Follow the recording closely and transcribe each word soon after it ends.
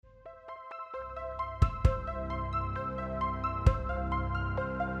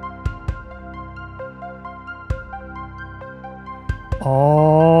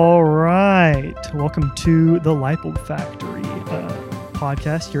All right. Welcome to the Lightbulb Factory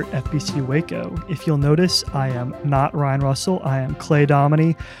podcast here at FBC Waco. If you'll notice, I am not Ryan Russell. I am Clay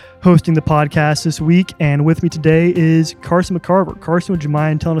Dominy hosting the podcast this week. And with me today is Carson McCarver. Carson, would you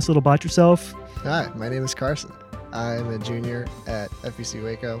mind telling us a little about yourself? Hi, my name is Carson. I'm a junior at FBC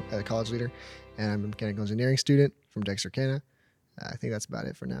Waco, a college leader, and I'm a mechanical engineering student from Texarkana. I think that's about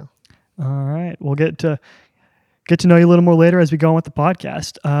it for now. All right. We'll get to know you a little more later as we go on with the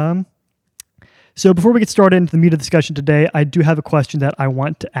podcast. So before we get started into the meat of the discussion today, I do have a question that I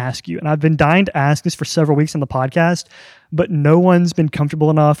want to ask you. And I've been dying to ask this for several weeks on the podcast, but no one's been comfortable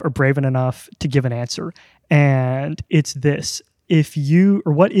enough or brave enough to give an answer. And it's this.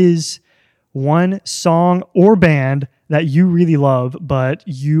 What is one song or band that you really love, but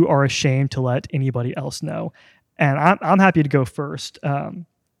you are ashamed to let anybody else know? And I'm happy to go first.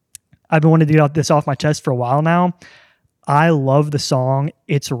 I've been wanting to get this off my chest for a while now. I love the song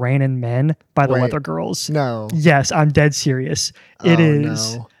 "It's Rainin' Men" by the Weather Girls. No. Yes, I'm dead serious. It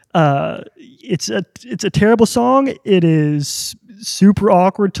is. No. It's a terrible song. It is super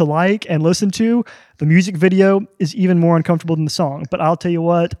awkward to like and listen to. The music video is even more uncomfortable than the song. But I'll tell you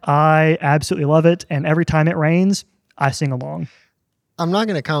what, I absolutely love it. And every time it rains, I sing along. I'm not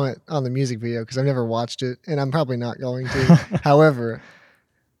going to comment on the music video because I've never watched it, and I'm probably not going to. However,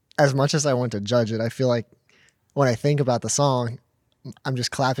 as much as I want to judge it, I feel like when I think about the song, I'm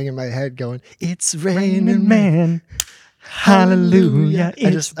just clapping in my head going, "It's raining man, hallelujah."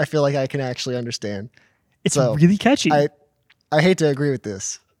 I feel like I can actually understand. It's really catchy. I hate to agree with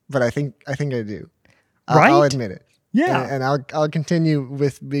this, but I think I do. Right? I'll admit it. Yeah. And I'll continue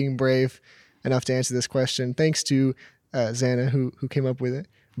with being brave enough to answer this question. Thanks to Xana who came up with it.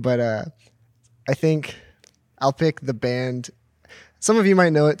 But I think I'll pick the band. Some of you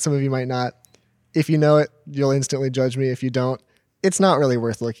might know it, some of you might not. If you know it, you'll instantly judge me. If you don't, it's not really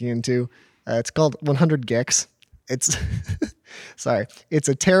worth looking into. It's called 100 Gex. It's it's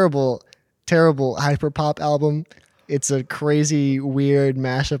a terrible, terrible hyperpop album. It's a crazy, weird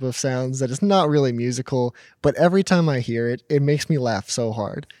mashup of sounds that is not really musical, but every time I hear it, it makes me laugh so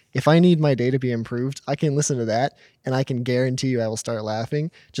hard. If I need my day to be improved, I can listen to that, and I can guarantee you I will start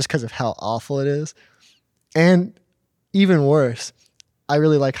laughing just because of how awful it is. And even worse, I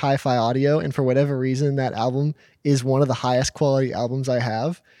really like hi-fi audio, and for whatever reason, that album is one of the highest quality albums I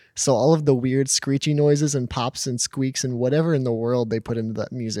have. So all of the weird screechy noises and pops and squeaks and whatever in the world they put into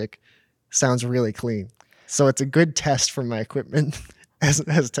that music sounds really clean. So it's a good test for my equipment, as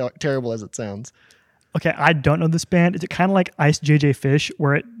terrible as it sounds. Okay, I don't know this band. Is it kind of like Ice JJ Fish,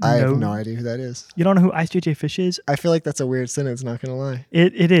 where I have no idea who that is. You don't know who Ice JJ Fish is? I feel like that's a weird sentence, not going to lie.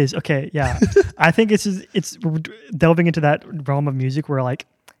 It is. Okay, yeah. I think it's delving into that realm of music where like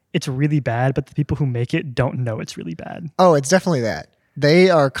it's really bad, but the people who make it don't know it's really bad. Oh, it's definitely that. They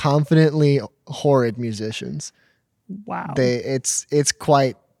are confidently horrid musicians. Wow. It's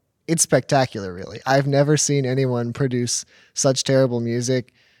spectacular, really. I've never seen anyone produce such terrible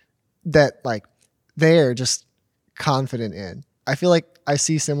music that like they are just confident in. I feel like I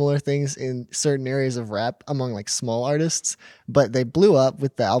see similar things in certain areas of rap among like small artists, but they blew up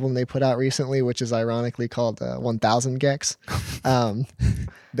with the album they put out recently, which is ironically called 1000 Gex.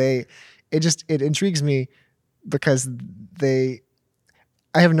 It intrigues me because I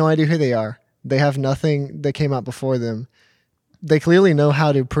have no idea who they are. They have nothing that came out before them. They clearly know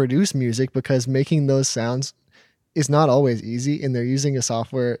how to produce music because making those sounds is not always easy, and they're using a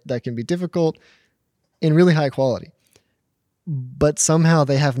software that can be difficult in really high quality. But somehow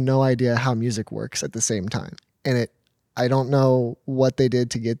they have no idea how music works at the same time. And I don't know what they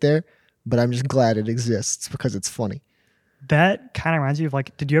did to get there, but I'm just glad it exists because it's funny. That kind of reminds me of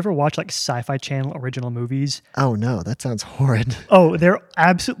like, did you ever watch like Sci-Fi Channel original movies? Oh no, that sounds horrid. Oh, they're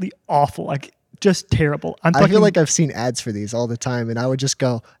absolutely awful. Like just terrible. I feel like I've seen ads for these all the time, and I would just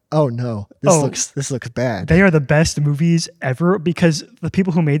go, "Oh no, this looks bad." They are the best movies ever because the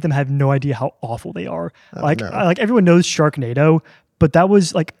people who made them have no idea how awful they are. Oh, like no. Everyone knows Sharknado, but that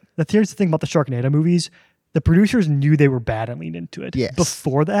was like here's the thing about the Sharknado movies. The producers knew they were bad and leaned into it. Yes.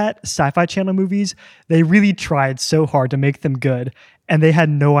 Before that, Sci-Fi Channel movies, they really tried so hard to make them good, and they had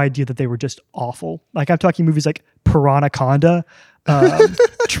no idea that they were just awful. Like I'm talking movies like Piranhaconda,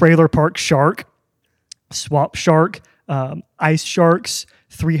 Trailer Park Shark, Swamp Shark, Ice Sharks,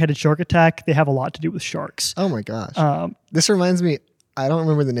 Three-Headed Shark Attack. They have a lot to do with sharks. Oh my gosh. This reminds me, I don't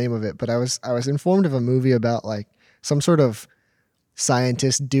remember the name of it, but I was informed of a movie about like some sort of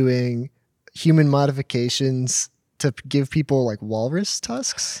scientist doing human modifications to give people like walrus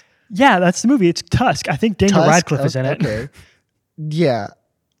tusks. Yeah, that's the movie. It's Tusk. I think Daniel Radcliffe is in it. Okay. Yeah.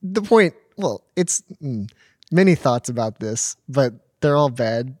 The point, well, it's many thoughts about this, but they're all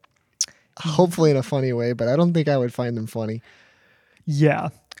bad, hopefully in a funny way, but I don't think I would find them funny. Yeah.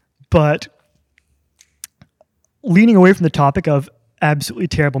 But leaning away from the topic of absolutely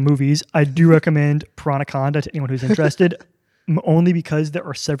terrible movies, I do recommend Piranaconda to anyone who's interested, only because there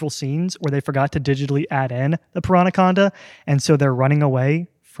are several scenes where they forgot to digitally add in the Piranaconda, and so they're running away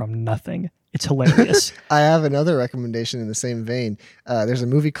from nothing. It's hilarious. I have another recommendation in the same vein. There's a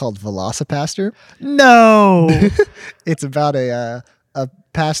movie called Velocipaster. No! It's about a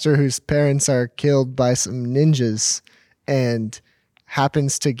pastor whose parents are killed by some ninjas and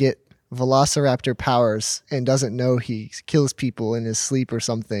happens to get velociraptor powers and doesn't know he kills people in his sleep or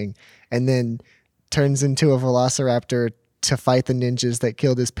something, and then turns into a velociraptor to fight the ninjas that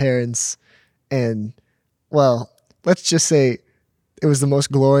killed his parents. And, well, let's just say it was the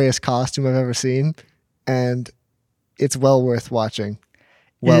most glorious costume I've ever seen, and it's well worth watching.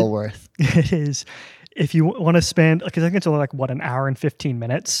 Worth. It is. If you want to spend, because I think it's only like, an hour and 15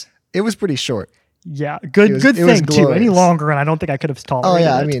 minutes. It was pretty short. Yeah, good thing too. Any longer, and I don't think I could have tolerated it.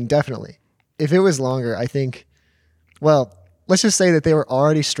 Oh yeah, I mean, definitely. If it was longer, I think, well, let's just say that they were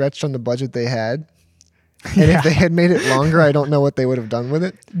already stretched on the budget they had. And if they had made it longer, I don't know what they would have done with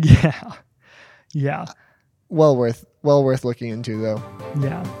it. Yeah. Yeah. Well worth looking into, though.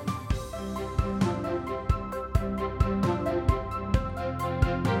 Yeah.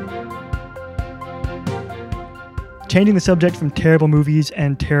 Changing the subject from terrible movies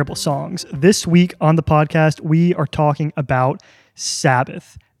and terrible songs. This week on the podcast, we are talking about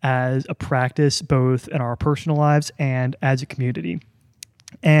Sabbath as a practice, both in our personal lives and as a community.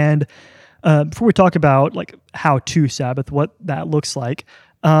 And before we talk about like how to Sabbath, what that looks like,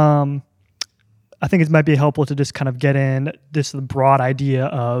 I think it might be helpful to just kind of get in this broad idea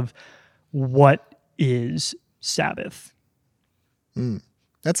of what is Sabbath.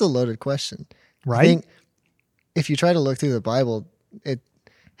 That's a loaded question. Right? I think if you try to look through the Bible, it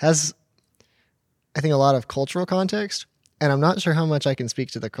has, I think, a lot of cultural context, and I'm not sure how much I can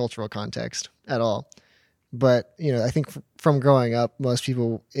speak to the cultural context at all. But, I think from growing up, most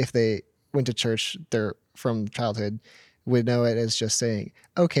people, if they went to church from childhood, would know it as just saying,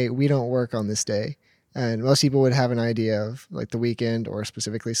 okay, we don't work on this day. And most people would have an idea of like the weekend or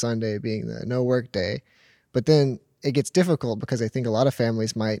specifically Sunday being the no work day. But then it gets difficult because I think a lot of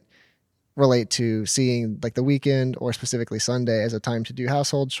families might relate to seeing like the weekend or specifically Sunday as a time to do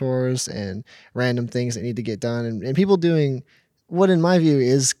household chores and random things that need to get done. And people doing what in my view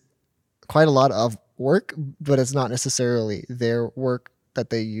is quite a lot of work, but it's not necessarily their work that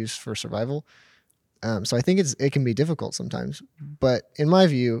they use for survival. So I think it can be difficult sometimes. But in my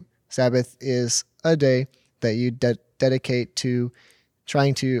view, Sabbath is a day that you dedicate to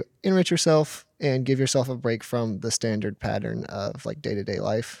trying to enrich yourself and give yourself a break from the standard pattern of like day-to-day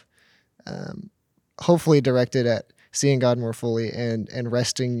life. Hopefully directed at seeing God more fully and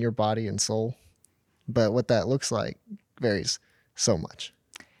resting your body and soul. But what that looks like varies so much.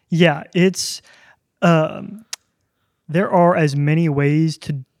 Yeah, it's there are as many ways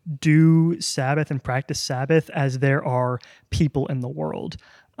to do Sabbath and practice Sabbath as there are people in the world.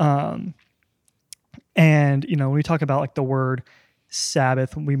 And, when we talk about like the word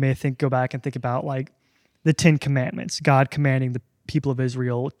Sabbath, we may go back and think about like the 10 Commandments, God commanding the people of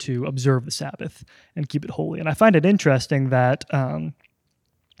Israel to observe the Sabbath and keep it holy. And I find it interesting that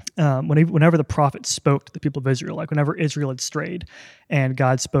whenever the prophets spoke to the people of Israel, like whenever Israel had strayed and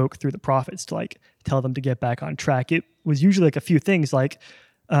God spoke through the prophets to like tell them to get back on track, it was usually like a few things like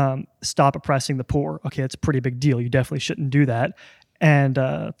stop oppressing the poor. Okay, that's a pretty big deal. You definitely shouldn't do that. And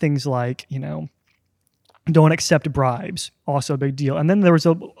things like, don't accept bribes, also a big deal. And then there was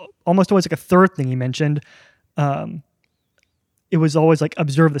almost always like a third thing he mentioned. It was always like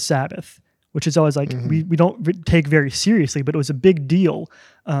observe the Sabbath, which is always like we don't take very seriously, but it was a big deal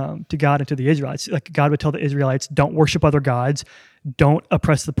to God and to the Israelites. Like God would tell the Israelites, don't worship other gods, don't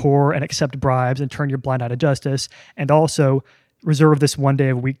oppress the poor and accept bribes and turn your blind eye to justice, and also reserve this one day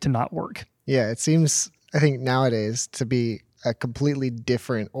a week to not work. Yeah, it seems, I think nowadays, to be a completely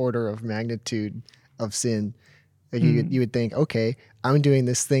different order of magnitude of sin. Like you would think, okay, I'm doing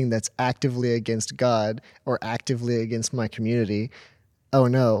this thing that's actively against God or actively against my community. Oh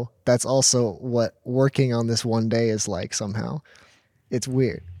no, that's also what working on this one day is like somehow. It's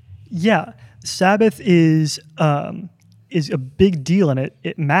weird. Yeah, Sabbath is a big deal, and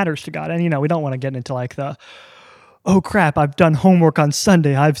it matters to God. And we don't want to get into like the, oh crap, I've done homework on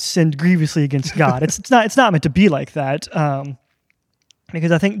Sunday, I've sinned grievously against God. It's not meant to be like that.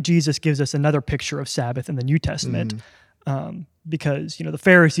 Because I think Jesus gives us another picture of Sabbath in the New Testament. Because the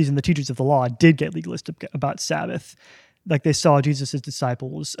Pharisees and the teachers of the law did get legalistic about Sabbath. Like they saw Jesus'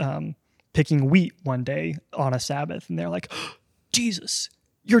 disciples picking wheat one day on a Sabbath, and they're like, Jesus,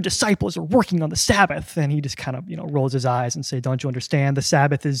 your disciples are working on the Sabbath. And he just kind of, rolls his eyes and say, don't you understand? The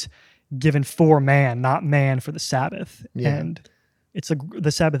Sabbath is given for man, not man for the Sabbath. Yeah. And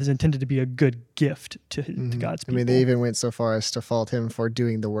the Sabbath is intended to be a good gift to God's people. I mean, they even went so far as to fault him for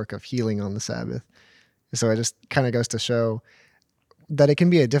doing the work of healing on the Sabbath. So it just kind of goes to show that it can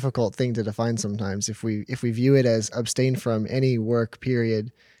be a difficult thing to define sometimes. If we view it as abstain from any work,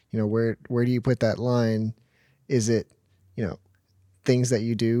 period, where do you put that line? Is it, things that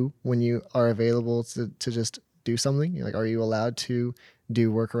you do when you are available to just do something? Like, are you allowed to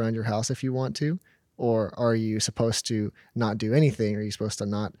do work around your house if you want to? Or are you supposed to not do anything? Are you supposed to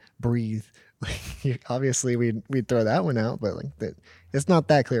not breathe? Obviously, we'd throw that one out, but it's not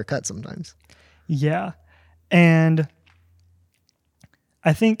that clear cut sometimes. Yeah. And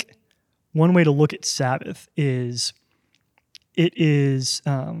I think one way to look at Sabbath is it is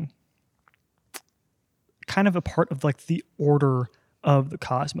kind of a part of the order of the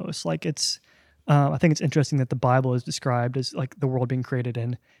cosmos. I think it's interesting that the Bible is described as the world being created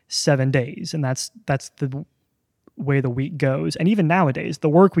in 7 days, and that's the way the week goes. And even nowadays, the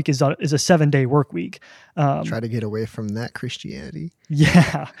work week is a 7-day work week. Try to get away from that Christianity.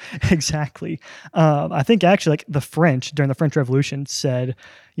 Yeah, exactly. I think actually the French during the French Revolution said,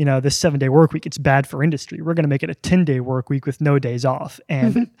 this 7-day work week, it's bad for industry. We're going to make it a 10-day work week with no days off.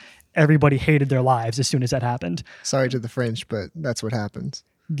 And everybody hated their lives as soon as that happened. Sorry to the French, but that's what happens.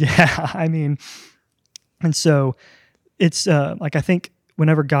 Yeah, I mean, and so it's I think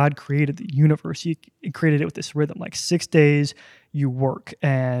whenever God created the universe, he created it with this rhythm. 6 days you work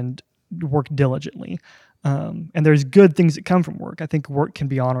and work diligently. And there's good things that come from work. I think work can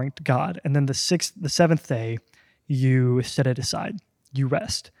be honoring to God. And then the 7th day, you set it aside. You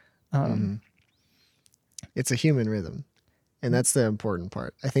rest. It's a human rhythm. And that's the important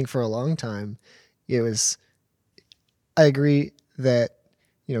part. I think for a long time, I agree that,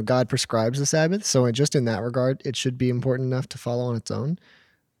 God prescribes the Sabbath. So just in that regard, it should be important enough to follow on its own.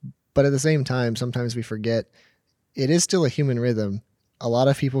 But at the same time, sometimes we forget it is still a human rhythm. A lot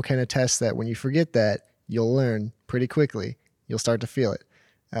of people can attest that when you forget that, you'll learn pretty quickly. You'll start to feel it.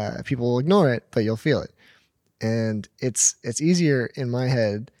 People will ignore it, but you'll feel it. And it's easier in my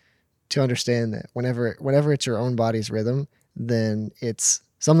head to understand that whenever it's your own body's rhythm, then it's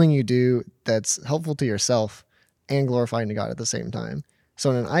something you do that's helpful to yourself and glorifying to God at the same time. So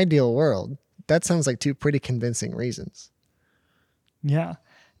in an ideal world, that sounds like two pretty convincing reasons. Yeah.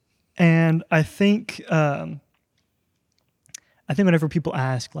 And I think whenever people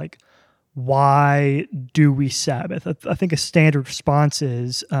ask, why do we Sabbath? I think a standard response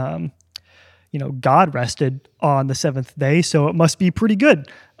is, God rested on the 7th day, so it must be pretty good.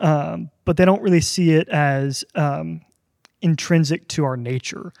 But they don't really see it as intrinsic to our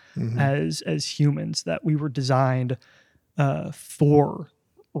nature as humans, that we were designed for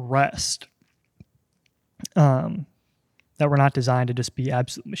rest. That we're not designed to just be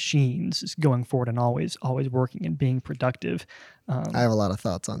absolute machines, just going forward and always working and being productive. I have a lot of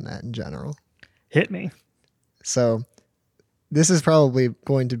thoughts on that in general. Hit me. So this is probably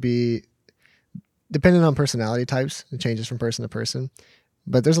going to be dependent on personality types. It changes from person to person.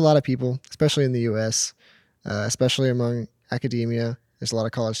 But there's a lot of people, especially in the U.S., especially among academia, there's a lot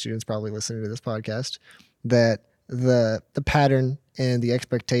of college students probably listening to this podcast, that the pattern and the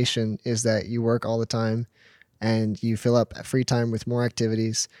expectation is that you work all the time and you fill up free time with more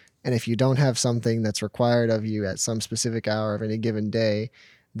activities. And if you don't have something that's required of you at some specific hour of any given day,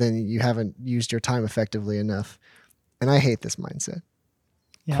 then you haven't used your time effectively enough. And I hate this mindset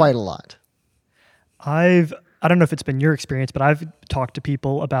quite a lot. I don't know if it's been your experience, but I've talked to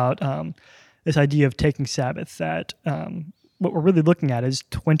people about this idea of taking Sabbath, that what we're really looking at is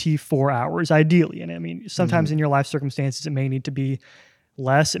 24 hours ideally. And I mean, sometimes in your life circumstances, it may need to be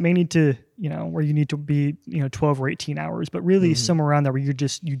less. It may need to, where you need to be, 12 or 18 hours, but really somewhere around there where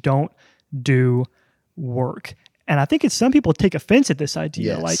you don't do work. And I think some people take offense at this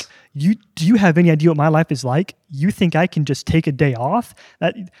idea. Yes. Do you have any idea what my life is like? You think I can just take a day off?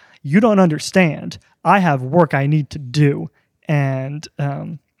 That you don't understand. I have work I need to do. And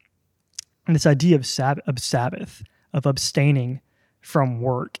this idea of Sabbath, of abstaining from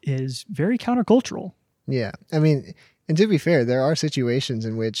work, is very countercultural. Yeah. I mean, and to be fair, there are situations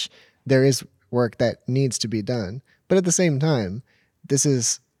in which there is work that needs to be done. But at the same time,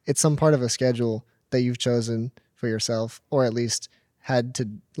 it's some part of a schedule that you've chosen for yourself, or at least had to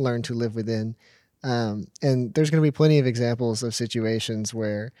learn to live within. And there's going to be plenty of examples of situations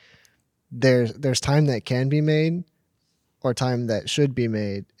where there's time that can be made or time that should be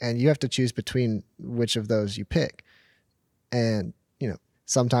made, and you have to choose between which of those you pick. And,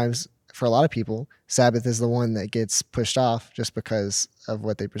 sometimes for a lot of people, Sabbath is the one that gets pushed off just because of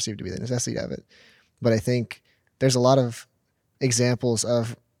what they perceive to be the necessity of it. But I think there's a lot of examples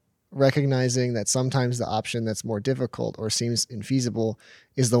of recognizing that sometimes the option that's more difficult or seems infeasible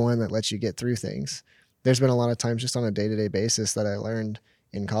is the one that lets you get through things. There's been a lot of times just on a day-to-day basis that I learned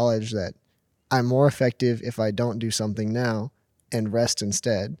in college that I'm more effective if I don't do something now and rest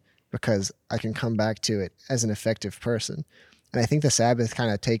instead, because I can come back to it as an effective person. And I think the Sabbath kind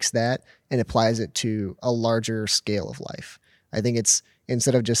of takes that and applies it to a larger scale of life. I think it's,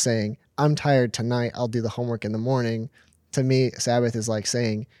 instead of just saying, I'm tired tonight, I'll do the homework in the morning. To me, Sabbath is like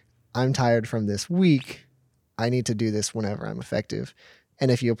saying, I'm tired from this week, I need to do this whenever I'm effective.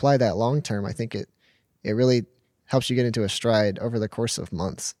 And if you apply that long term, I think it really helps you get into a stride over the course of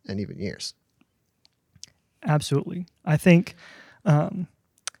months and even years. Absolutely. I think you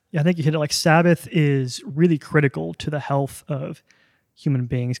hit it. Like, Sabbath is really critical to the health of human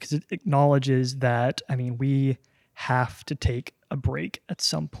beings because it acknowledges that, we have to take a break at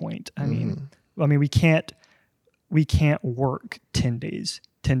some point. We can't work 10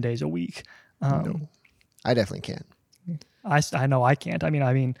 days a week. No, I definitely can't. I know I can't.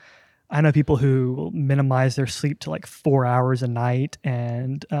 I know people who will minimize their sleep to like 4 hours a night.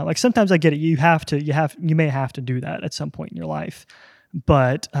 And like, sometimes I get it. You may have to do that at some point in your life,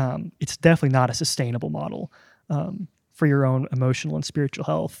 but it's definitely not a sustainable model for your own emotional and spiritual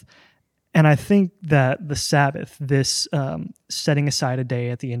health. And I think that the Sabbath, this setting aside a day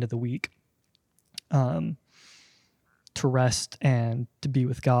at the end of the week to rest and to be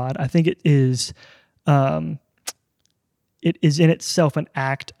with God, I think it is in itself an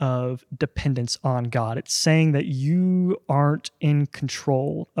act of dependence on God. It's saying that you aren't in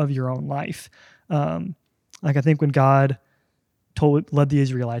control of your own life. Like, I think when God led the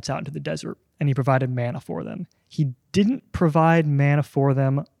Israelites out into the desert and he provided manna for them, he didn't provide manna for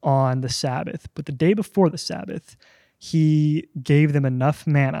them on the Sabbath, but the day before the Sabbath, he gave them enough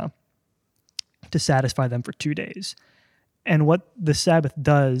manna to satisfy them for 2 days. And what the Sabbath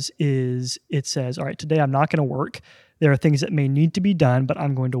does is it says, all right, today I'm not going to work. There are things that may need to be done, but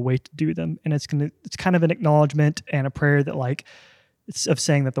I'm going to wait to do them. And it's kind of an acknowledgement and a prayer that, like, it's of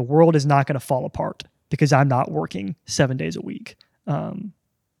saying that the world is not going to fall apart because I'm not working 7 days a week.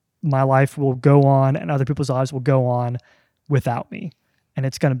 My life will go on and other people's lives will go on without me, and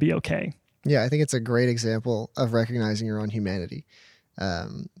it's going to be okay. Yeah, I think it's a great example of recognizing your own humanity.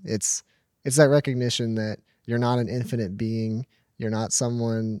 It's that recognition that you're not an infinite being. You're not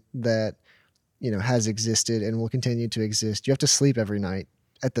someone that, has existed and will continue to exist. You have to sleep every night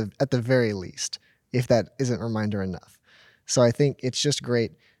at the very least, if that isn't reminder enough. So I think it's just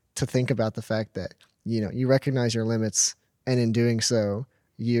great to think about the fact that, you recognize your limits, and in doing so,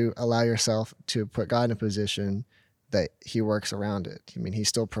 you allow yourself to put God in a position that he works around it. He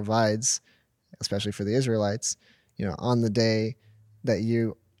still provides, especially for the Israelites, on the day that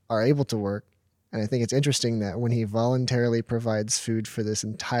you are able to work. And I think it's interesting that when he voluntarily provides food for this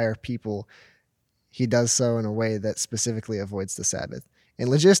entire people, he does so in a way that specifically avoids the Sabbath. And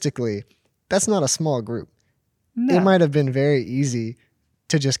logistically, that's not a small group. No. It might have been very easy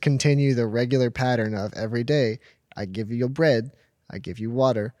to just continue the regular pattern of every day, I give you bread, I give you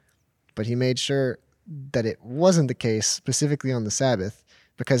water. But he made sure that it wasn't the case specifically on the Sabbath,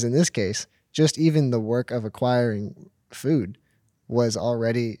 because in this case, just even the work of acquiring food was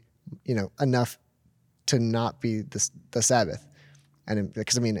already, enough to not be the Sabbath. And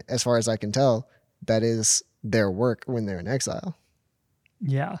because, as far as I can tell, that is their work when they're in exile.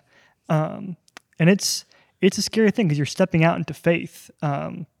 Yeah. And it's a scary thing because you're stepping out into faith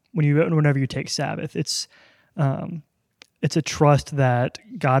whenever you take Sabbath. It's a trust that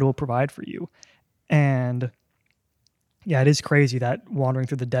God will provide for you. And yeah, it is crazy that wandering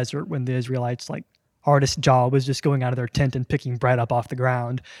through the desert when the Israelites, like, hardest job was just going out of their tent and picking bread up off the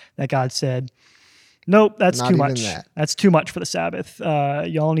ground, that God said, nope, that's too much. That's too much for the Sabbath.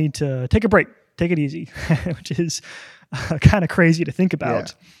 Y'all need to take a break. Take it easy, which is kind of crazy to think about.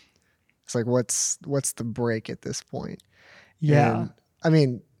 Yeah. It's like, what's the break at this point? Yeah.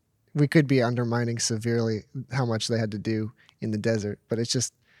 And, we could be undermining severely how much they had to do in the desert, but it's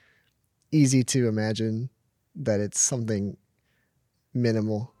just easy to imagine that it's something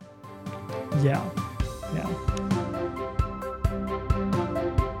minimal. Yeah.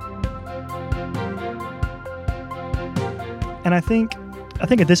 And I think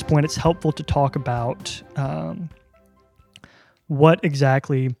at this point it's helpful to talk about what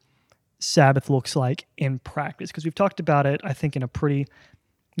exactly Sabbath looks like in practice, because we've talked about it, I think, in a pretty,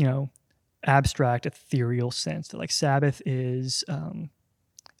 abstract, ethereal sense, that, like, Sabbath is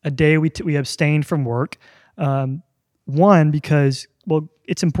a day we abstain from work. One, because, well,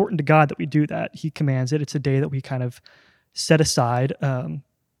 it's important to God that we do that. He commands it. It's a day that we kind of set aside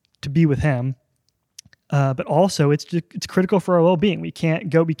to be with him. But also, it's critical for our well-being. We can't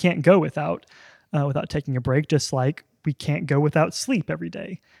go without taking a break, just like we can't go without sleep every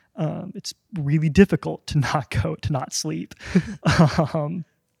day. It's really difficult to not sleep.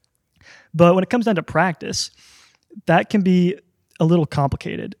 But when it comes down to practice, that can be a little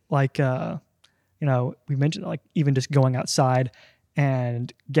complicated. Like, we mentioned, like, even just going outside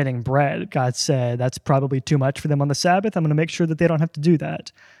and getting bread. God said that's probably too much for them on the Sabbath. I'm going to make sure that they don't have to do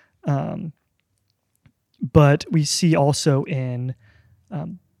that. But we see also in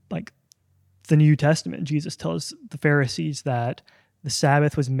like the New Testament, Jesus tells the Pharisees that the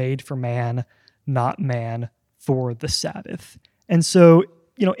Sabbath was made for man, not man for the Sabbath. And so,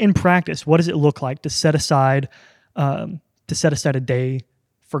 in practice, what does it look like to set aside a day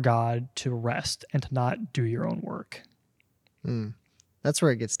for God to rest and to not do your own work? That's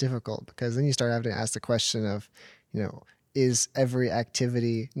where it gets difficult, because then you start having to ask the question of, is every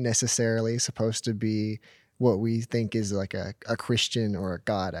activity necessarily supposed to be what we think is like a Christian or a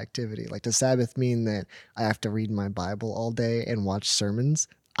God activity? Like, does Sabbath mean that I have to read my Bible all day and watch sermons?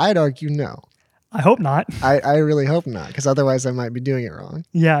 I'd argue no. I hope not. I really hope not, because otherwise I might be doing it wrong.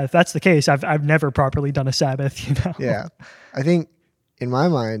 Yeah, if that's the case, I've never properly done a Sabbath, Yeah. I think in my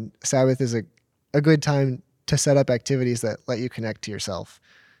mind, Sabbath is a good time to set up activities that let you connect to yourself.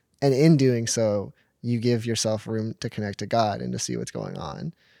 And in doing so, you give yourself room to connect to God and to see what's going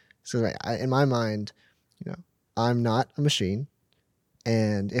on. So in my mind, I'm not a machine.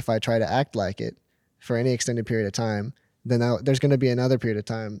 And if I try to act like it for any extended period of time, then there's going to be another period of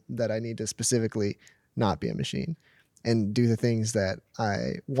time that I need to specifically not be a machine and do the things that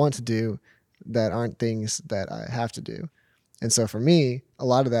I want to do that aren't things that I have to do. And so for me, a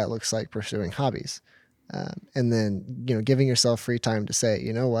lot of that looks like pursuing hobbies. And then, giving yourself free time to say,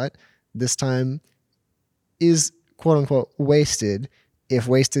 you know what, this time is quote unquote wasted, if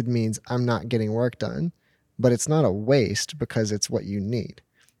wasted means I'm not getting work done, but it's not a waste because it's what you need.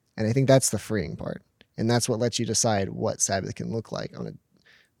 And I think that's the freeing part. And that's what lets you decide what Sabbath can look like on a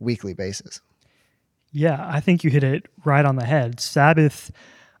weekly basis. Yeah, I think you hit it right on the head. Sabbath,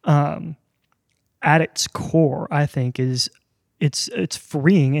 at its core, I think, is it's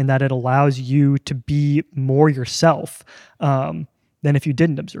freeing in that it allows you to be more yourself than if you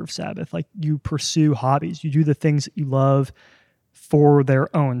didn't observe Sabbath. Like, you pursue hobbies, you do the things that you love for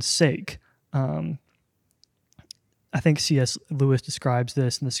their own sake. I think C.S. Lewis describes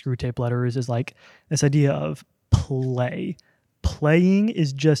this in the Screw Tape Letters as like this idea of play. Playing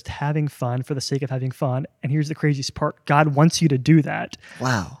is just having fun for the sake of having fun. And here's the craziest part. God wants you to do that.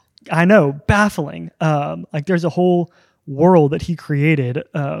 Wow. I know, baffling. Like, there's a whole world that he created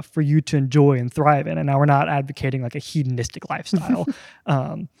for you to enjoy and thrive in. And now we're not advocating like a hedonistic lifestyle.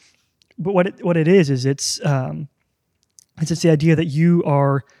 But what it is it's just the idea that you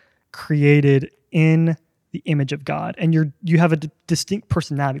are created in the image of God, and you have a distinct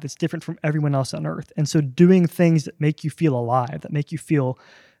personality that's different from everyone else on earth. And so doing things that make you feel alive, that make you feel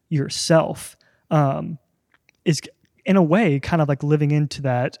yourself, is in a way kind of like living into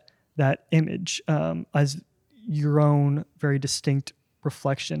that image as your own very distinct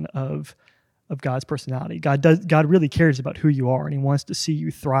reflection of God's personality. God really cares about who you are, and he wants to see you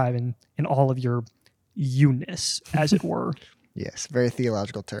thrive in all of your you-ness, as it were. Yes, very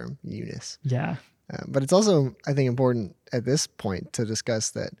theological term, you-ness. Yeah. But it's also, I think, important at this point to discuss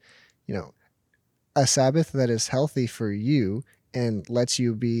that, a Sabbath that is healthy for you and lets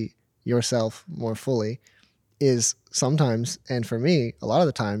you be yourself more fully is sometimes, and for me, a lot of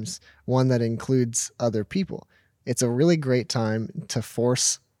the times, one that includes other people. It's a really great time to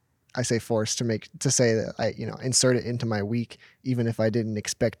say that I, insert it into my week, even if I didn't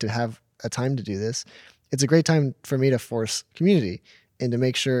expect to have a time to do this. It's a great time for me to force community and to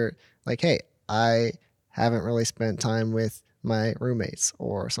make sure, like, hey, I haven't really spent time with my roommates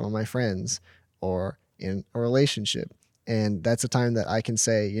or some of my friends or in a relationship. And that's a time that I can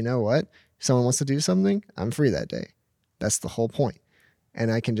say, you know what? If someone wants to do something, I'm free that day. That's the whole point.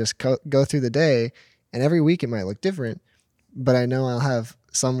 And I can just go through the day, and every week it might look different, but I know I'll have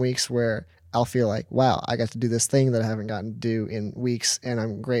some weeks where I'll feel like, wow, I got to do this thing that I haven't gotten to do in weeks, and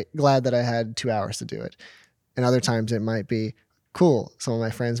I'm glad that I had 2 hours to do it. And other times it might be, cool, some of my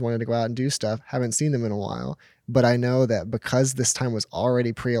friends wanted to go out and do stuff, haven't seen them in a while, but I know that because this time was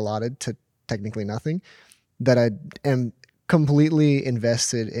already pre-allotted to technically nothing, that I am completely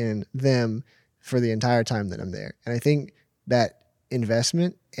invested in them for the entire time that I'm there. And I think that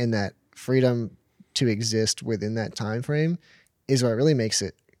investment and that freedom to exist within that time frame is what really makes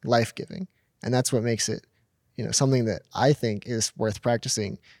it life-giving. And that's what makes it something that I think is worth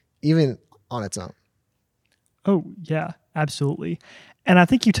practicing even on its own. Oh, yeah, absolutely. And I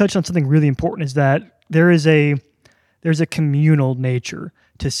think you touched on something really important, is that there's a communal nature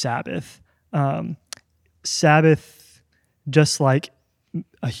to Sabbath. Sabbath, just like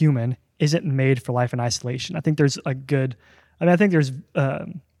a human, isn't made for life in isolation. I think there's good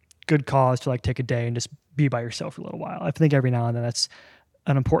cause to like take a day and just be by yourself for a little while. I think every now and then that's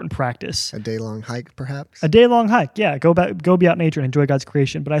an important practice. A day-long hike, perhaps? A day-long hike, yeah. Go be out in nature and enjoy God's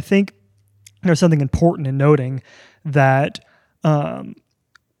creation. But I think there's something important in noting that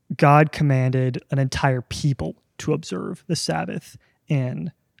God commanded an entire people to observe the Sabbath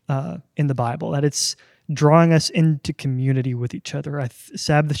in the Bible, that it's drawing us into community with each other.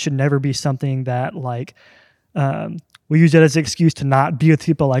 Sabbath should never be something that like we use it as an excuse to not be with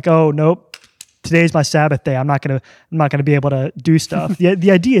people. Like, oh nope, today's my Sabbath day. I'm not gonna be able to do stuff.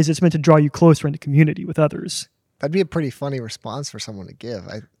 The idea is it's meant to draw you closer into community with others. That'd be a pretty funny response for someone to give.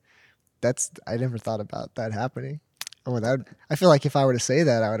 I never thought about that happening. Oh, I feel like if I were to say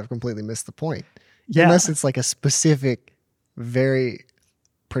that, I would have completely missed the point. Yeah. Unless it's like a specific, very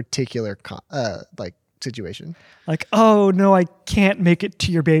particular like situation. Like, oh no, I can't make it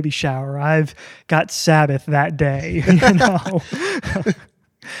to your baby shower. I've got Sabbath that day.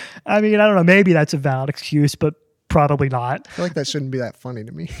 I mean, I don't know. Maybe that's a valid excuse, but probably not. I feel like that shouldn't be that funny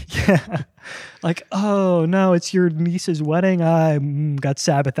to me. Yeah. Like, oh no, it's your niece's wedding. I got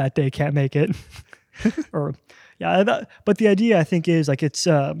Sabbath that day. Can't make it. But the idea I think is like it's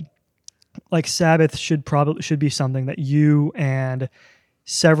like Sabbath should be something that you and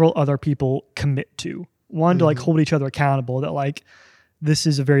several other people commit to. One, to like hold each other accountable, that like this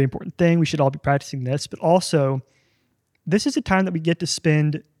is a very important thing. We should all be practicing this, but also this is a time that we get to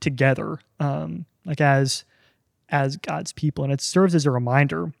spend together, like as God's people. And it serves as a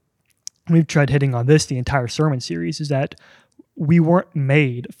reminder. We've tried hitting on this the entire sermon series, is that we weren't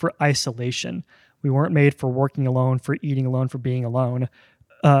made for isolation. We weren't made for working alone, for eating alone, for being alone.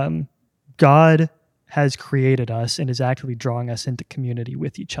 God has created us and is actively drawing us into community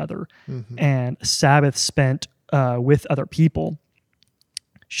with each other. Mm-hmm. And Sabbath spent with other people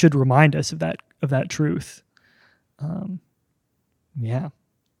should remind us of that truth. Yeah.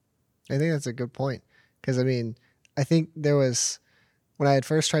 I think that's a good point. Because, I mean, I think there was, when I had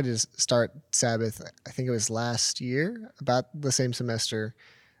first tried to start Sabbath, I think it was last year, about the same semester,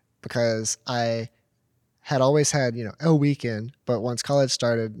 because I had always had, a weekend, but once college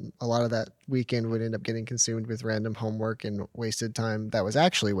started, a lot of that weekend would end up getting consumed with random homework and wasted time that was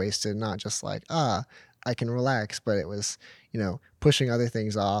actually wasted, not just like, I can relax, but it was, pushing other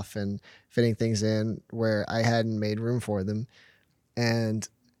things off and fitting things in where I hadn't made room for them. And,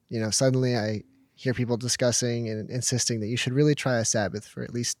 suddenly I hear people discussing and insisting that you should really try a Sabbath for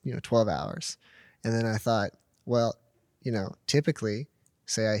at least, 12 hours. And then I thought, well, typically,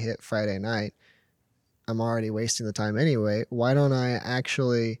 say I hit Friday night, I'm already wasting the time anyway. Why don't I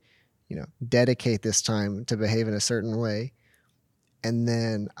actually, dedicate this time to behave in a certain way, and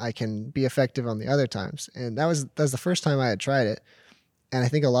then I can be effective on the other times? And that was the first time I had tried it. And I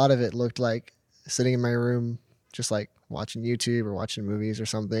think a lot of it looked like sitting in my room, just like watching YouTube or watching movies or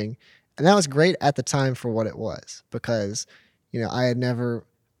something. And that was great at the time for what it was, because, I had never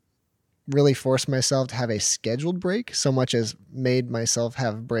really forced myself to have a scheduled break so much as made myself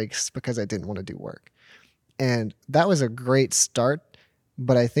have breaks because I didn't want to do work. And that was a great start.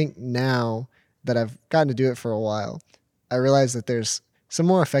 But I think now that I've gotten to do it for a while, I realize that there's some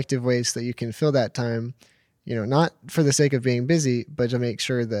more effective ways that you can fill that time, not for the sake of being busy, but to make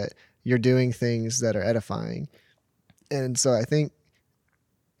sure that you're doing things that are edifying. And so I think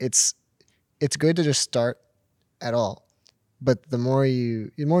it's good to just start at all. But the more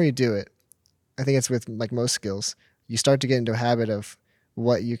you do it, I think it's with like most skills, you start to get into a habit of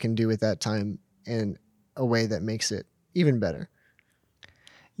what you can do with that time in a way that makes it even better.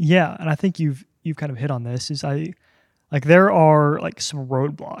 Yeah, and I think you've kind of hit on this. There are like some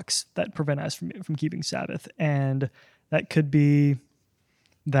roadblocks that prevent us from keeping Sabbath, and that could be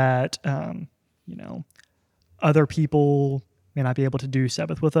that other people may not be able to do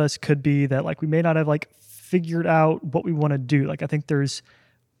Sabbath with us. Could be that like we may not have like figured out what we want to do. Like I think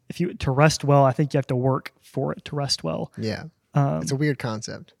to rest well, I think you have to work for it to rest well. Yeah, it's a weird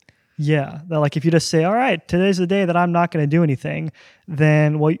concept. Yeah, that like if you just say, all right, today's the day that I'm not going to do anything,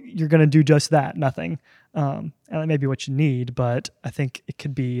 then you're going to do just that, nothing. And that may be what you need, but I think it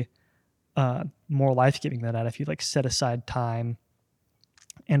could be more life-giving than that if you like set aside time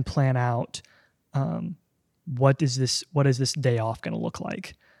and plan out what is this day off going to look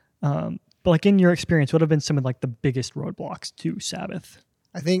like. But like in your experience, what have been some of like the biggest roadblocks to Sabbath?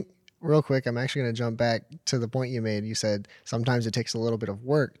 I think real quick, I'm actually going to jump back to the point you made. You said sometimes it takes a little bit of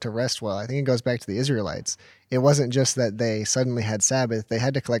work to rest well. I think it goes back to the Israelites. It wasn't just that they suddenly had Sabbath; they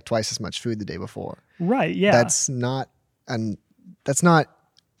had to collect twice as much food the day before. Right. Yeah. That's not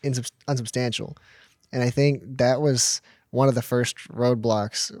unsubstantial. And I think that was one of the first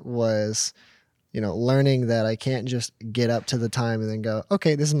roadblocks was, learning that I can't just get up to the time and then go,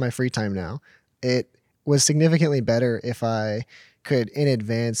 okay, this is my free time now. It was significantly better if I could in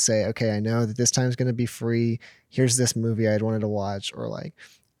advance say, okay, I know that this time's going to be free. Here's this movie I'd wanted to watch. Or like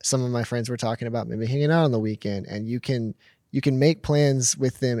some of my friends were talking about maybe hanging out on the weekend, and you can make plans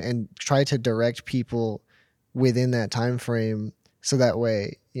with them and try to direct people within that time frame. So that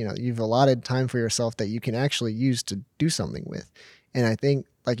way, you've allotted time for yourself that you can actually use to do something with. And I think,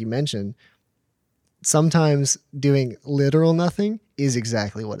 like you mentioned, sometimes doing literal nothing is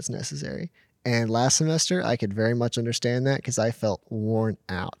exactly what is necessary. And last semester, I could very much understand that because I felt worn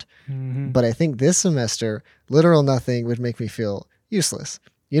out. Mm-hmm. But I think this semester, literal nothing would make me feel useless.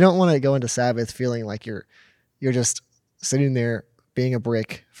 You don't want to go into Sabbath feeling like you're just sitting there being a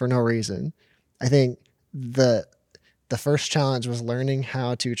brick for no reason. I think the first challenge was learning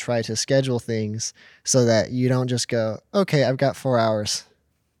how to try to schedule things so that you don't just go, okay, I've got 4 hours.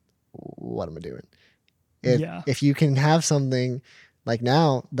 What am I doing? If you can have something like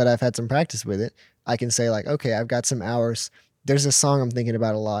now that I've had some practice with it, I can say like, okay, I've got some hours. There's a song I'm thinking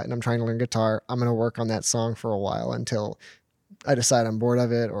about a lot and I'm trying to learn guitar. I'm going to work on that song for a while until I decide I'm bored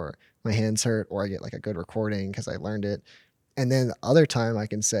of it or my hands hurt or I get like a good recording because I learned it. And then the other time I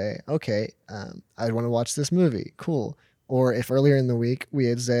can say, okay, I want to watch this movie. Cool. Or if earlier in the week we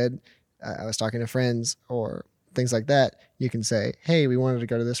had said, I was talking to friends or things like that, you can say, hey, we wanted to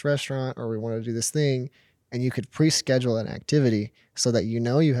go to this restaurant or we wanted to do this thing. And you could pre-schedule an activity so that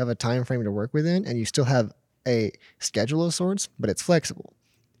you have a time frame to work within and you still have a schedule of sorts, but it's flexible.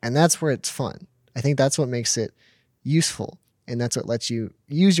 And that's where it's fun. I think that's what makes it useful. And that's what lets you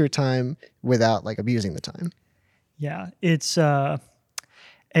use your time without like abusing the time. Yeah. It's a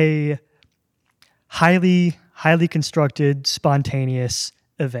highly constructed, spontaneous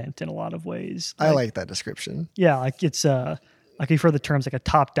event in a lot of ways. I like that description. Yeah. Like it's like you've heard the terms like a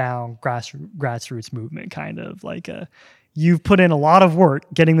top-down grassroots movement, kind of like you've put in a lot of work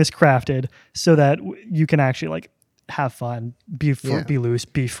getting this crafted so that you can actually like have fun, be loose,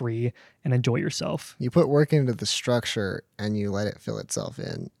 be free, and enjoy yourself. You put work into the structure and you let it fill itself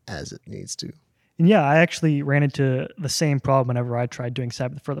in as it needs to. And yeah, I actually ran into the same problem whenever I tried doing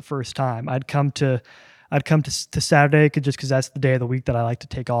Sabbath for the first time. I'd come to Saturday just because that's the day of the week that I like to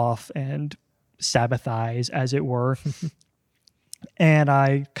take off and Sabbathize, as it were. And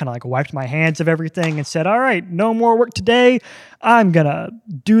I kind of like wiped my hands of everything and said, all right, no more work today. I'm going to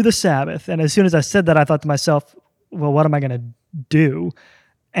do the Sabbath. And as soon as I said that, I thought to myself, well, what am I going to do?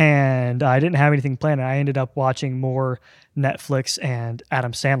 And I didn't have anything planned. I ended up watching more Netflix and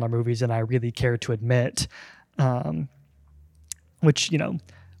Adam Sandler movies than I really cared to admit, which,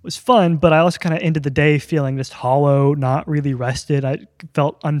 was fun. But I also kind of ended the day feeling just hollow, not really rested. I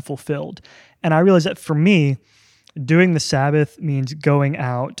felt unfulfilled. And I realized that for me, doing the Sabbath means going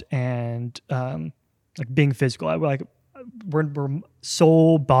out and like being physical. We're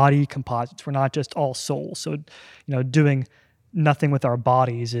soul body composites. We're not just all soul. So, doing nothing with our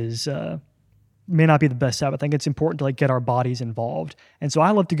bodies is may not be the best Sabbath. I think it's important to like get our bodies involved. And so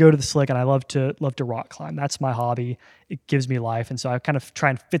I love to go to the slick and I love to rock climb. That's my hobby. It gives me life. And so I kind of try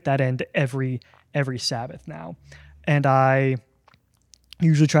and fit that into every Sabbath now. And I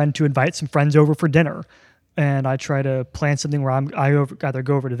usually try to invite some friends over for dinner. And I try to plan something where I either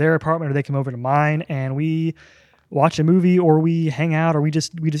go over to their apartment or they come over to mine, and we watch a movie or we hang out or we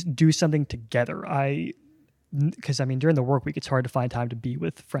just do something together. Because during the work week, it's hard to find time to be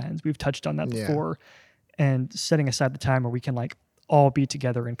with friends. We've touched on that before, and setting aside the time where we can like all be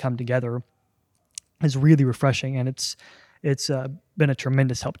together and come together is really refreshing, and it's been a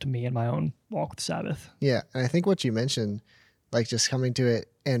tremendous help to me in my own walk with Sabbath. Yeah, and I think what you mentioned, like just coming to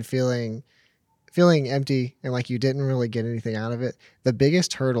it and feeling empty and like you didn't really get anything out of it. The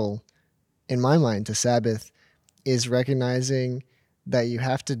biggest hurdle in my mind to Sabbath is recognizing that you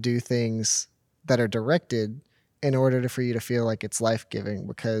have to do things that are directed in order for you to feel like it's life-giving,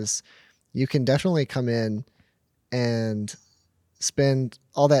 because you can definitely come in and spend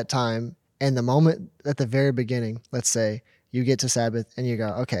all that time, and the moment at the very beginning, let's say you get to Sabbath and you go,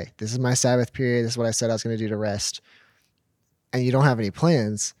 okay, this is my Sabbath period. This is what I said I was going to do to rest. And you don't have any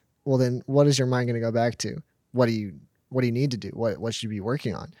plans. Well, then what is your mind going to go back to? What do you need to do? What should you be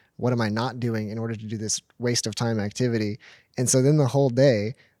working on? What am I not doing in order to do this waste of time activity? And so then the whole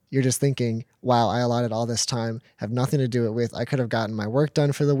day you're just thinking, wow, I allotted all this time, have nothing to do it with. I could have gotten my work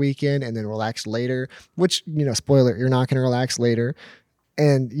done for the weekend and then relaxed later, which, spoiler, you're not going to relax later.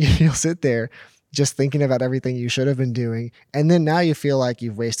 And you'll sit there just thinking about everything you should have been doing. And then now you feel like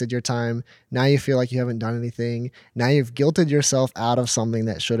you've wasted your time. Now you feel like you haven't done anything. Now you've guilted yourself out of something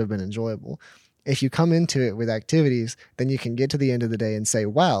that should have been enjoyable. If you come into it with activities, then you can get to the end of the day and say,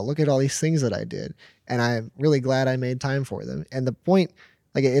 wow, look at all these things that I did. And I'm really glad I made time for them. And the point,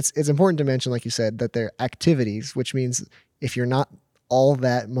 like it's important to mention, like you said, that they're activities, which means if you're not all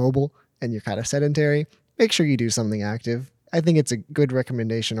that mobile and you're kind of sedentary, make sure you do something active. I think it's a good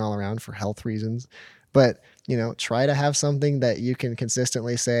recommendation all around for health reasons. But, try to have something that you can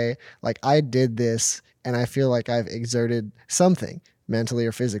consistently say, like, I did this and I feel like I've exerted something mentally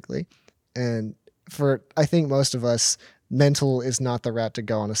or physically. And I think most of us, mental is not the route to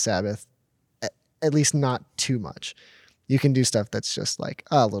go on a Sabbath, at least not too much. You can do stuff that's just like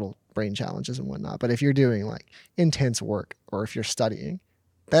little brain challenges and whatnot. But if you're doing like intense work or if you're studying,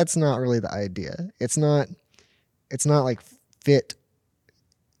 that's not really the idea. It's not like fit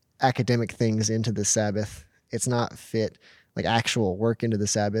academic things into the Sabbath. It's not fit like actual work into the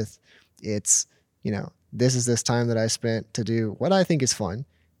Sabbath. It's, this is this time that I spent to do what I think is fun.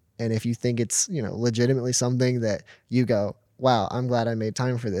 And if you think it's, legitimately something that you go, wow, I'm glad I made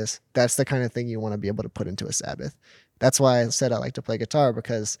time for this. That's the kind of thing you want to be able to put into a Sabbath. That's why I said I like to play guitar,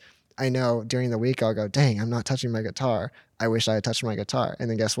 because I know during the week I'll go, dang, I'm not touching my guitar. I wish I had touched my guitar. And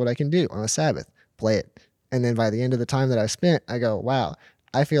then guess what I can do on a Sabbath? Play it. And then by the end of the time that I spent, I go, wow,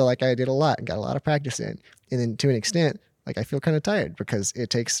 I feel like I did a lot and got a lot of practice in. And then to an extent, like I feel kind of tired because it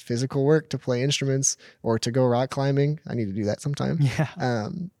takes physical work to play instruments or to go rock climbing. I need to do that sometime. Yeah.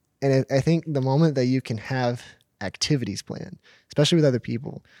 And I think the moment that you can have activities planned, especially with other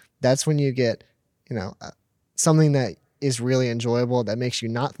people, that's when you get, something that is really enjoyable, that makes you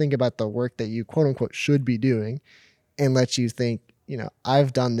not think about the work that you quote unquote should be doing and lets you think,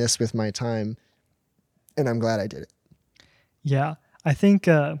 I've done this with my time and I'm glad I did it. Yeah. I think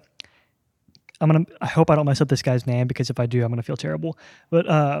I hope I don't mess up this guy's name, because if I do, I'm going to feel terrible. But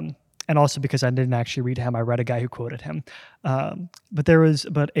and also because I didn't actually read him. I read a guy who quoted him. But there's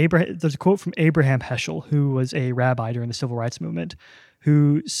a quote from Abraham Heschel, who was a rabbi during the civil rights movement,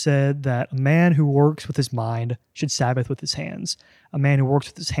 who said that a man who works with his mind should Sabbath with his hands. A man who works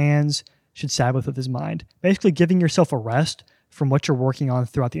with his hands should Sabbath with his mind. Basically giving yourself a rest from what you're working on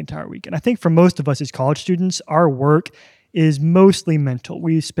throughout the entire week. And I think for most of us as college students, our work is mostly mental.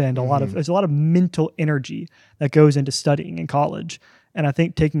 We spend there's a lot of mental energy that goes into studying in college. And I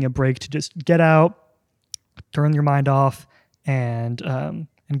think taking a break to just get out, turn your mind off, and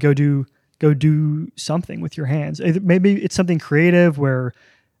go do something with your hands. Maybe it's something creative where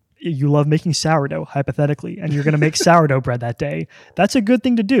you love making sourdough, hypothetically, and you're going to make sourdough bread that day. That's a good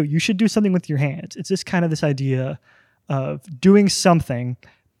thing to do. You should do something with your hands. It's just kind of this idea of doing something,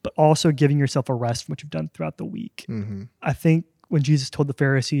 but also giving yourself a rest from what you've done throughout the week. Mm-hmm. I think when Jesus told the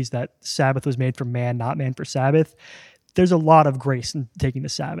Pharisees that Sabbath was made for man, not man for Sabbath, there's a lot of grace in taking the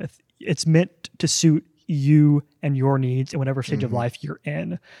Sabbath. It's meant to suit you and your needs in whatever stage of life you're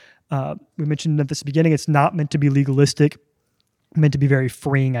in. We mentioned at the beginning, it's not meant to be legalistic, meant to be very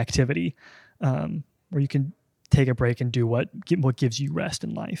freeing activity, where you can take a break and do what gives you rest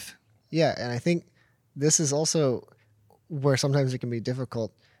in life. Yeah, and I think this is also where sometimes it can be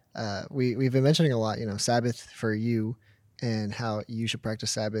difficult. We've been mentioning a lot, Sabbath for you and how you should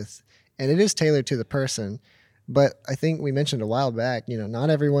practice Sabbath. And it is tailored to the person. But I think we mentioned a while back, not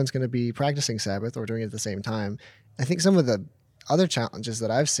everyone's going to be practicing Sabbath or doing it at the same time. I think some of the other challenges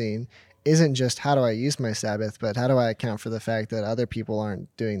that I've seen isn't just how do I use my Sabbath, but how do I account for the fact that other people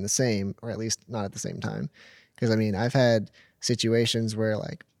aren't doing the same, or at least not at the same time. Because I've had situations where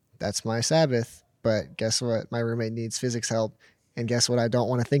like, that's my Sabbath, but guess what? My roommate needs physics help. And guess what I don't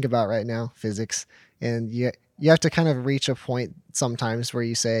want to think about right now? Physics. And you have to kind of reach a point sometimes where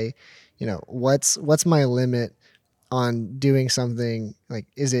you say, what's my limit on doing something? Like,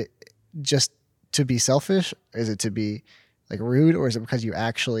 is it just to be selfish? Is it to be like rude? Or is it because you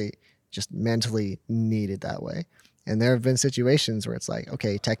actually just mentally need it that way? And there have been situations where it's like,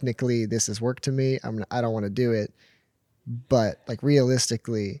 okay, technically this is work to me. I don't want to do it, but like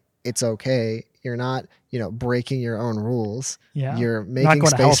realistically it's okay. You're not, breaking your own rules. Yeah. You're making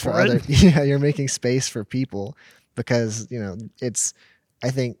space for other, you're making space for people because, it's,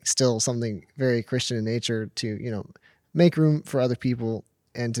 I think, still something very Christian in nature to, make room for other people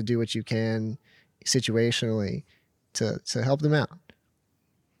and to do what you can situationally to help them out.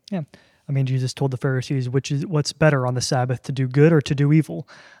 Yeah. Jesus told the Pharisees, what's better on the Sabbath, to do good or to do evil?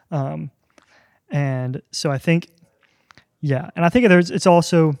 And so I think, Yeah. And I think it's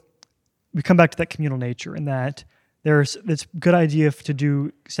also, we come back to that communal nature, and that it's a good idea to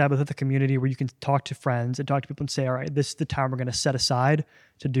do Sabbath with a community where you can talk to friends and talk to people and say, all right, this is the time we're going to set aside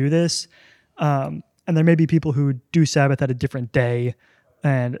to do this. And there may be people who do Sabbath at a different day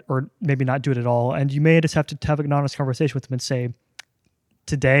or maybe not do it at all. And you may just have to have an honest conversation with them and say,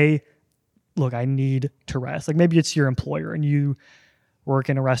 today, look, I need to rest. Like maybe it's your employer and you work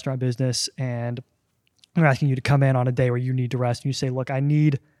in a restaurant business and they're asking you to come in on a day where you need to rest. And you say, look, I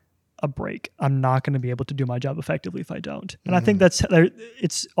need a break. I'm not going to be able to do my job effectively if I don't. And I think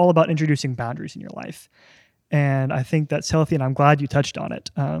it's all about introducing boundaries in your life. And I think that's healthy, and I'm glad you touched on it.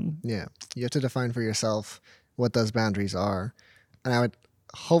 Yeah. You have to define for yourself what those boundaries are. And I would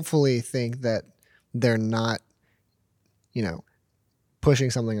hopefully think that they're not, pushing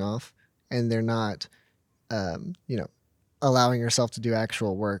something off, and they're not, allowing yourself to do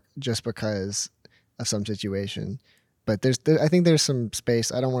actual work just because of some situation. But I think there's some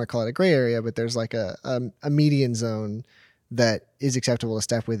space. I don't want to call it a gray area, but there's like a median zone that is acceptable to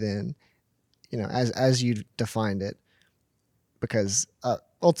step within, as you defined it, because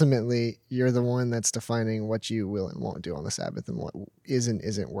ultimately you're the one that's defining what you will and won't do on the Sabbath and what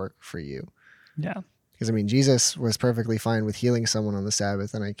isn't work for you. Yeah. Because Jesus was perfectly fine with healing someone on the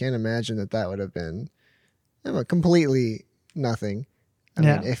Sabbath, and I can't imagine that would have been completely nothing. I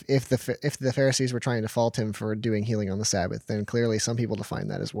mean, if the Pharisees were trying to fault him for doing healing on the Sabbath, then clearly some people define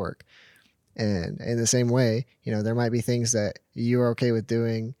that as work. And in the same way, there might be things that you're okay with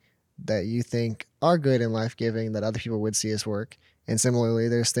doing that you think are good and life-giving that other people would see as work. And similarly,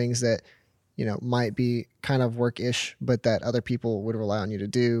 there's things that, might be kind of work-ish, but that other people would rely on you to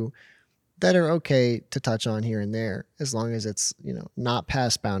do that are okay to touch on here and there, as long as it's, not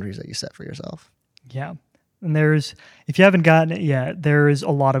past boundaries that you set for yourself. Yeah. And if you haven't gotten it yet, there is a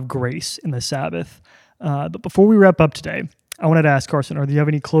lot of grace in the Sabbath. But before we wrap up today, I wanted to ask Carson, do you have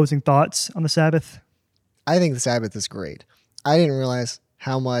any closing thoughts on the Sabbath? I think the Sabbath is great. I didn't realize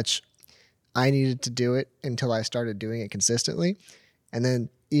how much I needed to do it until I started doing it consistently. And then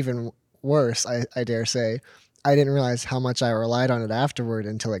even worse, I dare say, I didn't realize how much I relied on it afterward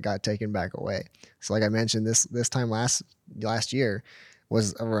until it got taken back away. So like I mentioned, this time last year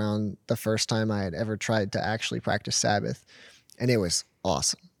was around the first time I had ever tried to actually practice Sabbath. And it was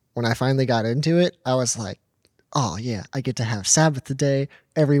awesome. When I finally got into it, I was like, oh yeah, I get to have Sabbath today.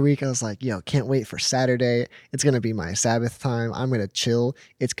 Every week I was like, can't wait for Saturday. It's going to be my Sabbath time. I'm going to chill.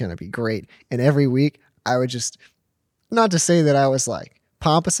 It's going to be great. And every week I would just, not to say that I was like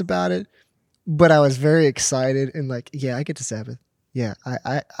pompous about it, but I was very excited and like, yeah, I get to Sabbath. Yeah,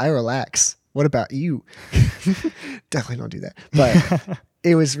 I relax. What about you? Definitely don't do that. But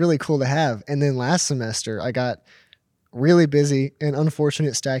it was really cool to have. And then last semester, I got really busy, an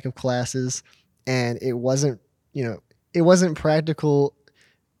unfortunate stack of classes, and it wasn't practical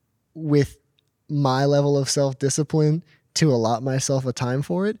with my level of self-discipline to allot myself a time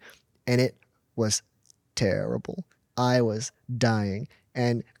for it. And it was terrible. I was dying.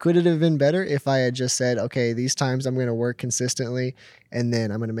 And could it have been better if I had just said, okay, these times I'm going to work consistently and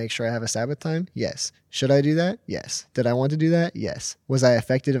then I'm going to make sure I have a Sabbath time? Yes. Should I do that? Yes. Did I want to do that? Yes. Was I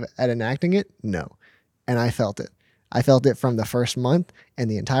effective at enacting it? No. And I felt it. I felt it from the first month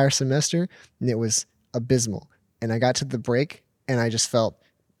and the entire semester, and it was abysmal. And I got to the break and I just felt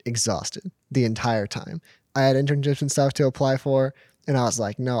exhausted the entire time. I had internships and stuff to apply for, and I was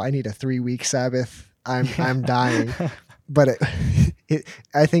like, no, I need a 3-week Sabbath. I'm dying. But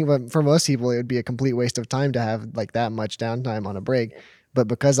I think for most people, it would be a complete waste of time to have like that much downtime on a break. But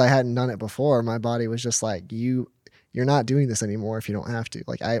because I hadn't done it before, my body was just like, you're not doing this anymore if you don't have to.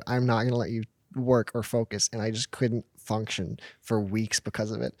 Like, I'm not going to let you work or focus. And I just couldn't function for weeks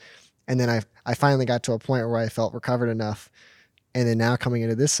because of it. And then I finally got to a point where I felt recovered enough. And then now coming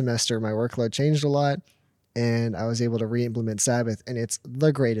into this semester, my workload changed a lot. And I was able to re-implement Sabbath, and it's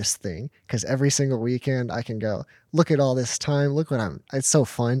the greatest thing because every single weekend I can go, look at all this time. Look it's so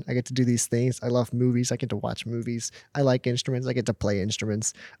fun. I get to do these things. I love movies. I get to watch movies. I like instruments. I get to play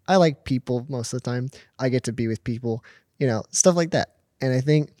instruments. I like people most of the time. I get to be with people, stuff like that. And I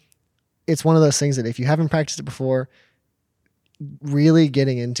think it's one of those things that if you haven't practiced it before, really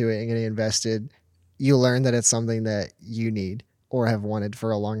getting into it and getting invested, you learn that it's something that you need or have wanted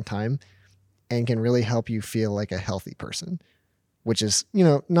for a long time, and can really help you feel like a healthy person, which is,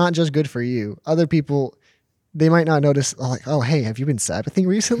 not just good for you. Other people, they might not notice, like, oh, hey, have you been Sabbathing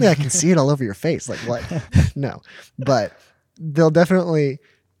recently? I can see it all over your face. Like, what? No. But they'll definitely,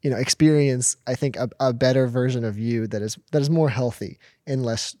 experience, I think, a better version of you that is more healthy and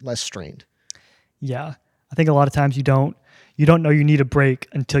less strained. Yeah. I think a lot of times you don't know you need a break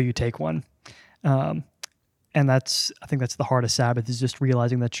until you take one. And I think that's the heart of Sabbath, is just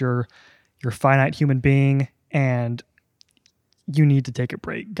realizing that you're a finite human being and you need to take a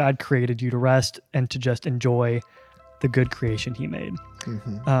break. God created you to rest and to just enjoy the good creation he made.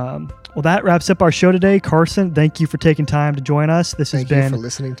 Well, that wraps up our show today. Carson, thank you for taking time to join us. Thank you for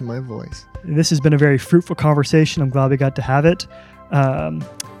listening to my voice. This has been a very fruitful conversation. I'm glad we got to have it.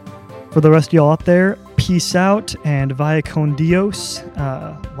 For the rest of y'all out there, peace out and via con Dios.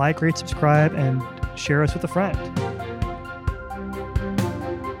 Like, rate, subscribe, and share us with a friend.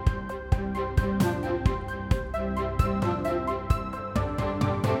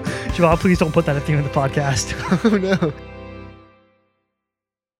 Jamal, please don't put that at the end of the podcast. Oh, no.